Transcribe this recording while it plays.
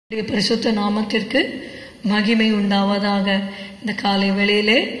பரிசுத்த நாமத்திற்கு மகிமை உண்டாவதாக. இந்த காலை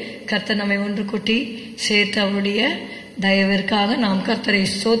வேளையிலே கர்த்தர் நம்மை ஒன்று கூட்டி சேர்த்து அவருடைய தயவிற்காக நாம் கர்த்தரை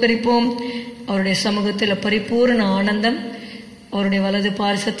ஸ்தோத்தரிப்போம். அவருடைய சமூகத்தில் பரிபூர்ண ஆனந்தம், அவருடைய வலது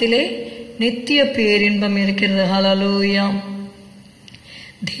பார்சத்திலே நித்திய பேரின்பம் இருக்கிறது. ஹல்லேலூயா.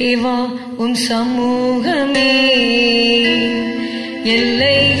 தேவா உம் சமூகமே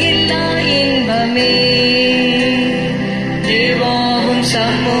எல்லை இல்லா இன்பமே, தேவா உம்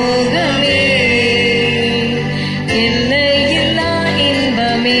சமூகமே எல்லை இல்லா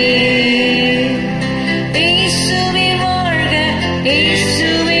இன்பமே. இயேசுவே வாழ்க,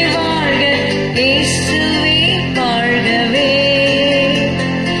 இயேசுவே வாழ்க, இயேசுவே வாழ்கவே.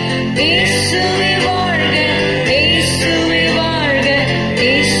 இயேசுவே வாழ்க, இயேசுவே வாழ்க,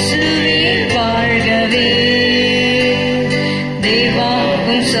 இயேசுவே வாழ்கவே. தேவா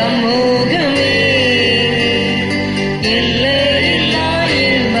உம் சமூகமே எல்லை இல்லா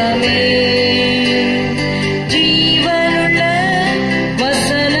இன்பமே. ஜீவனுள்ள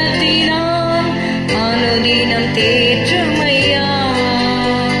வசனத்தினால் அனுதினம் தேற்றுமையா,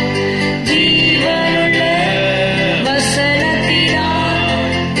 ஜீவனுள்ள வசனத்தினால்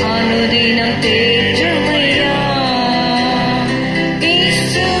அனுதினம் தேற்றுமையா.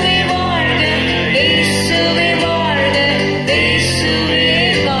 இயேசுவே வாழ்க, இயேசுவே வாழ்க, இயேசுவே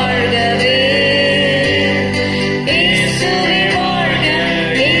வாழ்கவே. இயேசுவே வாழ்க,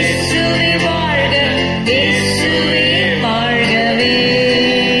 இயேசுவே வாழ்க, இயேசுவே வாழ்கவே.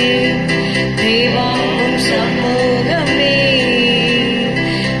 தேவா உம் சமூகமே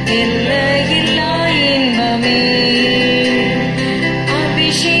எல்லையில்லா இன்பமே.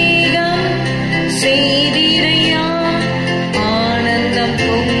 அபிஷேகம் செய்திரையா, ஆனந்தம்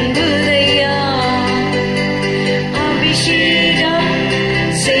பொங்குதையா. அபிஷேகம்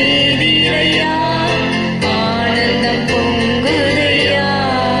செய்திரையா, ஆனந்தம் பொங்குதையா.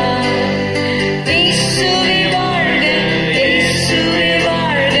 இயேசுவே வாழ்க, இயேசுவே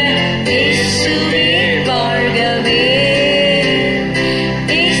வாழ்க, இயேசுவே வாழ்கவே.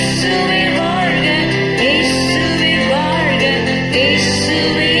 இயேசுவே வாழ்க, இயேசுவே வாழ்க,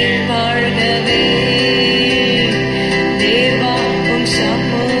 இயேசுவே வாழ்கவே. தேவா உம்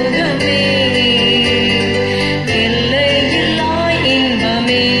சமூகமே எல்லையில்லா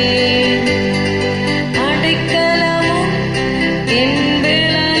இன்பமே. அடைக்கலமும்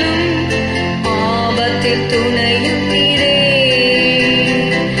என்பெலனும் ஆபத்தில் துணையும் நீரே.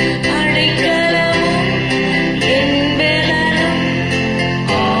 அடைக்கலமும் என்பெலனும்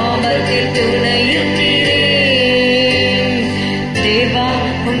ஆபத்தில் துணையும் நீரே. தேவா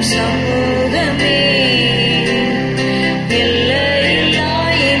உம் சமூகமே எல்லையில்லா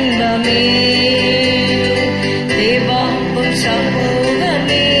இன்பமே. தேவா உம்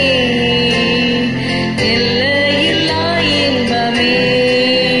சமூகமே எல்லையில்லா இன்பமே.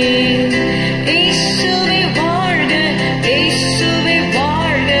 இயேசுவே வாழ்க, இயேசுவே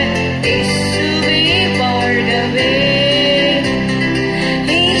வாழ்க, இயேசுவே வாழ்கவே.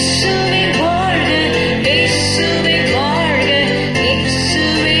 இயேசுவே வாழ்க, இயேசுவே வாழ்க,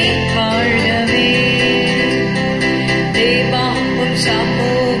 இயேசுவே வாழ்கவே. தேவா உம்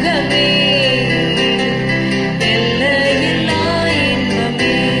சமூகமே எல்லையில்லா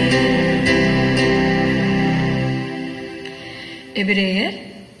இன்பமே. எபிரேயர்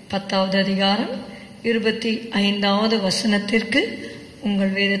 10வது அதிகாரம் 25வது வசனத்திற்கு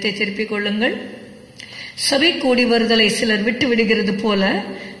உங்கள் வேதத்தை திருப்பிக் கொள்ளுங்கள். சபை கூடி வருதலை சிலர் விட்டு விடுகிறது போல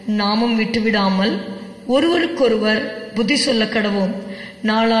நாமும் விட்டுவிடாமல் ஒருவருக்கொருவர் புத்தி சொல்ல கடவோம்.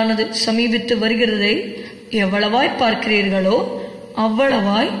 நாளானது சமீபித்து வருகிறதை எவ்வளவாய் பார்க்கிறீர்களோ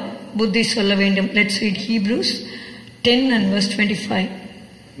அவ்வளவாய் புத்தி சொல்ல வேண்டும். Let's read Hebrews 10 and verse 25.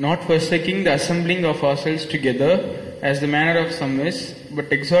 Not forsaking the assembling of ourselves together, as the manner of some is, but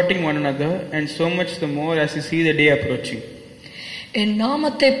exhorting one another, and so much the more as you see the day approaching. என்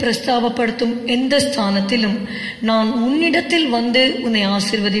நாமத்தை பிரஸ்தாபப்படுத்தும் எந்த ஸ்தானத்திலும் நான் உன்னிடத்தில் வந்து உன்னை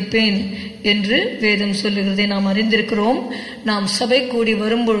ஆசீர்வதிப்பேன் என்று வேதம் சொல்லுகிறதை நாம் அறிந்திருக்கிறோம். நாம் சபை கூடி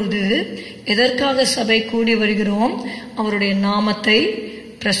வரும்பொழுது எதற்காக சபை கூடி வருகிறோம்? அவருடைய நாமத்தை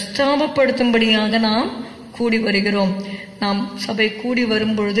பிரஸ்தாபப்படுத்தும்படியாக நாம் கூடி வருகிறோம். நாம் சபை கூடி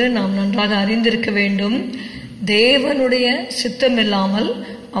வரும்பொழுது நாம் நன்றாக அறிந்திருக்க வேண்டும், தேவனுடைய சித்தம் இல்லாமல்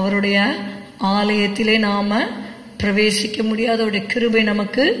அவருடைய ஆலயத்திலே நாம பிரவேசிக்க முடியாத அவருடைய கிருபை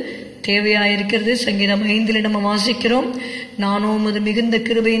நமக்கு தேவையாயிருக்கிறது. சங்கீதம் 5 நம்ம வாசிக்கிறோம், நானும் உமது மிகுந்த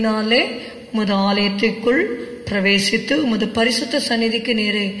கிருபையினாலே உமது ஆலயத்திற்குள் பிரவேசித்து உமது பரிசுத்த சந்நிதிக்கு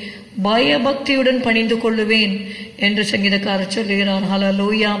நேரே பயபக்தியுடன் பணிந்து கொள்ளுவேன் என்று சங்கீதக்காரர் சொல்லுகிறார்.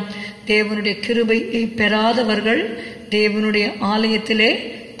 ஹல்லேலூயா. தேவனுடைய கிருபையை பெறாதவர்கள் தேவனுடைய ஆலயத்திலே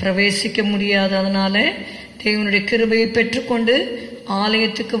பிரவேசிக்க முடியாது. அதனால தேவனுடைய கிருபையை பெற்றுக்கொண்டு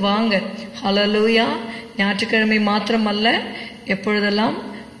ஆலயத்துக்கு வாங்க. ஹல்லேலூயா. ஞாயிற்றுக்கிழமை மாத்திரமல்ல, எப்பொழுதெல்லாம்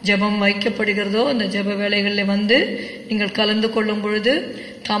ஜெபம் வைக்கப்படுகிறதோ அந்த ஜெப வேளைகளில் வந்து நீங்கள் கலந்து கொள்ளும் பொழுது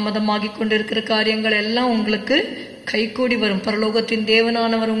தாமதமாகி கொண்டிருக்கிற காரியங்கள் எல்லாம் உங்களுக்கு கைகூடி வரும். பரலோகத்தின்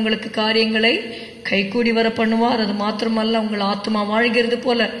தேவனானவர் உங்களுக்கு காரியங்களை கைகூடி வர பண்ணுவார். அது மாத்திரமல்ல, உங்கள் ஆத்மா வாழ்கிறது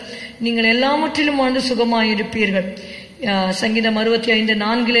போல நீங்கள் எல்லாவற்றிலும் வாழ்ந்து சுகமாயிருப்பீர்கள். சங்கீதம்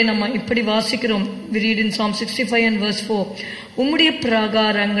 65:4 நம்ம இப்படி வாசிக்கிறோம். We read in Psalm 65 and verse 4. உம்முடைய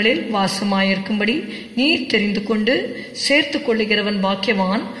பிராகாரங்களில் வாசமாயிருக்கும்படி நீர் தெரிந்து கொண்டு சேர்த்து கொள்ளுகிறவன்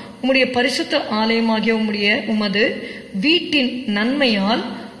பாக்கியவான். உம்முடைய பரிசுத்த ஆலயமாகிய உமது வீட்டின் நன்மையால்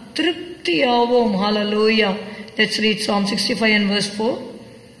திருப்தியாவோம். ஹல்லேலூயா. Let's read Psalm 65 and verse 4.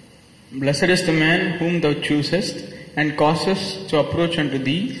 Blessed is the man whom thou choosest and causest to approach unto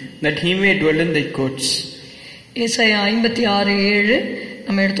thee, that he may dwell in thy courts. ஏசாயா 56:7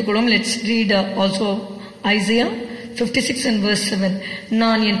 நம்ம எடுத்துக்கொள்வோம். Let's read also Isaiah 56 and verse 7.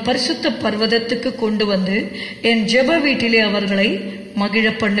 நான் என் பரிசுத்த பர்வதத்துக்கு கொண்டு வந்து என் ஜெப வீட்டிலே அவர்களை மகிழ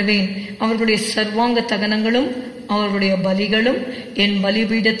பண்ணுவேன். அவர்களுடைய சர்வாங்க தகனங்களும் அவர்களுடைய பலிகளும் என்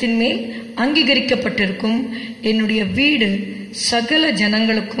பலிபீடத்தின் மேல் அங்கீகரிக்கப்பட்டிருக்கும். என்னுடைய வீடு சகல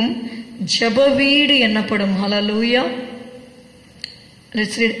ஜனங்களுக்கும் ஜெப வீடு என்னப்படும். ஹல்லேலூயா.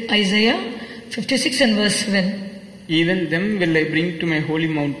 Let's read Isaiah 56 and verse 7. Even them will I bring to my holy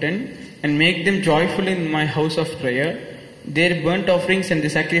mountain and make them joyful in my house of prayer. Their burnt offerings and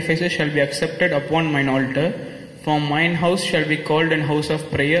the sacrifices shall be accepted upon mine altar. For mine house shall be called an house of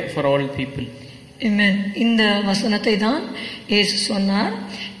prayer for all people. Amen. இந்த வசனத்தை தான் இயேசு சொன்னார்.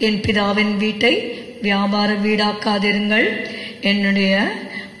 என் பிதாவின் வீட்டை வியாபார வீடாக்காதிருங்கள். என்னுடைய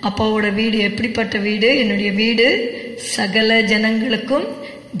அப்பாவோட வீடு எப்படிப்பட்ட வீடு? என்னுடைய வீடு சகல ஜனங்களுக்கும்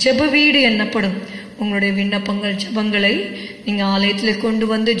ஜெப வீடு என்னப்படும். உங்களுடைய விண்ணப்பங்கள் ஜெபங்களை நீங்க ஆலயத்தில் கொண்டு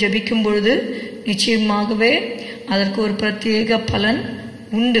வந்து ஜெபிக்கும் பொழுது நிச்சயமாகவே அதற்கு ஒரு பிரத்யேக பலன்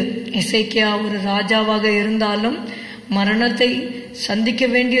உண்டு. எசேக்கியா ஒரு ராஜாவாக இருந்தாலும் மரணத்தை சந்திக்க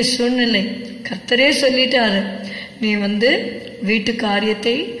வேண்டிய சூழ்நிலை. கர்த்தரே சொல்லிட்டாரு, நீ வீட்டு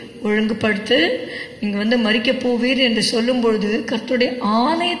காரியத்தை ஒழுங்குபடுத்து, நீங்க மறிக்க போவீர் என்று சொல்லும் பொழுது கர்த்தருடைய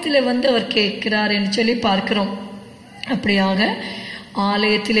ஆலயத்தில் அவர் கேட்கிறார் என்று சொல்லி பார்க்கிறோம். அப்படியாக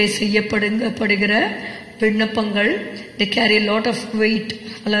ஆலயத்திலே செய்யப்படுகிற விண்ணப்பங்கள் they carry a lot of weight.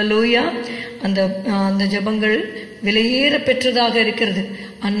 ஹல்லேலூயா. அந்த ஜெபங்கள் விலையேற பெற்றதாக இருக்கிறது.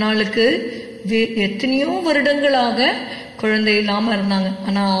 அன்னாளுக்கு எத்தனையோ வருடங்களாக குழந்தை இல்லாம இருந்தாங்க.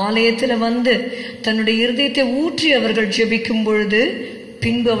 ஆனா ஆலயத்துல தன்னுடைய இருதயத்தை ஊற்றி அவர்கள் ஜெபிக்கும் பொழுது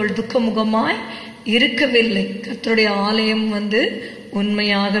பின்பு அவள் துக்கமுகமாய் இருக்கவில்லை. கர்த்தருடைய ஆலயம்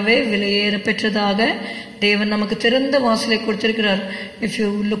உண்மையாகவே விலையேற பெற்றதாக தேவன் நமக்கு திறந்த வாசலை கொடுத்திருக்கிறார். If you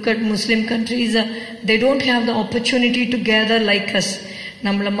look at Muslim countries, they don't have the opportunity to gather like us.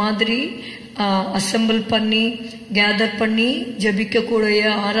 நம்மள மாதிரி அசம்பிள் பண்ணி கேதர் பண்ணி ஜபிக்கக்கூடிய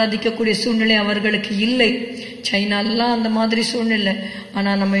ஆராதிக்கக்கூடிய சூழ்நிலை அவர்களுக்கு இல்லை. சைனாலாம் அந்த மாதிரி சூழ்நிலை.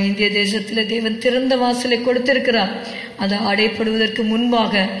 ஆனா நம்ம இந்திய தேசத்துல தேவன் திறந்த வாசலை கொடுத்திருக்கிறார். அதை அடைப்படுவதற்கு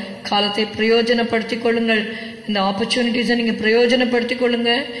முன்பாக காலத்தை பிரயோஜனப்படுத்திக் கொள்ளுங்கள். இந்த ஆப்பர்ச்சுனிட்டிஸை நீங்க பிரயோஜனப்படுத்திக்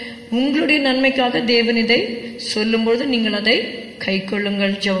கொள்ளுங்க. உங்களுடைய நன்மைக்காக தேவன் இதை சொல்லும் பொழுது நீங்கள் அதை கை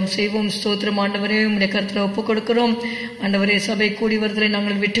கொள்ளுங்கள். ஜெபம் செய்வோம். ஸ்தோத்திரம் ஆண்டவரே, உம்முடைய கருத்துல ஒப்புக் கொடுக்கிறோம். ஆண்டவரே, சபை கூடி வருதலை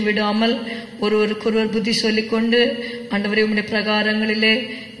நாங்கள் விட்டு விடாமல் ஒருவருக்கொருவர் புத்தி சொல்லிக் கொண்டு ஆண்டவரே உம்முடைய பிரகாரங்களிலே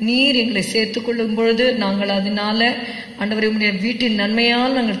நீர் எங்களை சேர்த்துக் கொள்ளும் பொழுது நாங்கள் அதனால ஆண்டவரே உம்முடைய வீட்டின்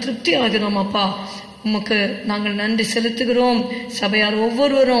நன்மையால் நாங்கள் திருப்தி ஆகிறோம். அப்பா, உமக்கு நாங்கள் நன்றி செலுத்துகிறோம். சபையார்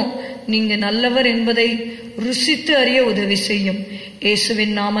ஒவ்வொருவரும் நீங்க நல்லவர் என்பதை ருசித்து அறிய உதவி செய்யும்.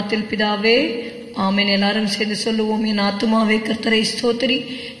 இயேசுவின் நாமத்தில் பிதாவே, ஆமென். எல்லாரும் சேர்ந்து சொல்லுவோம். என் ஆத்துமாவே கர்த்தரை ஸ்தோத்திரி,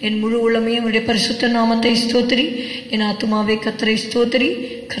 என் முழு உள்ளமே அவருடைய பரிசுத்த நாமத்தை ஸ்தோத்திரி. என் ஆத்துமாவே கர்த்தரை ஸ்தோத்திரி,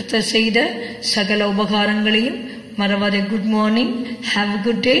 கர்த்தர் செய்த சகல உபகாரங்களையும் மறவாதே. Good morning. Have a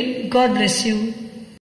good day. God bless you.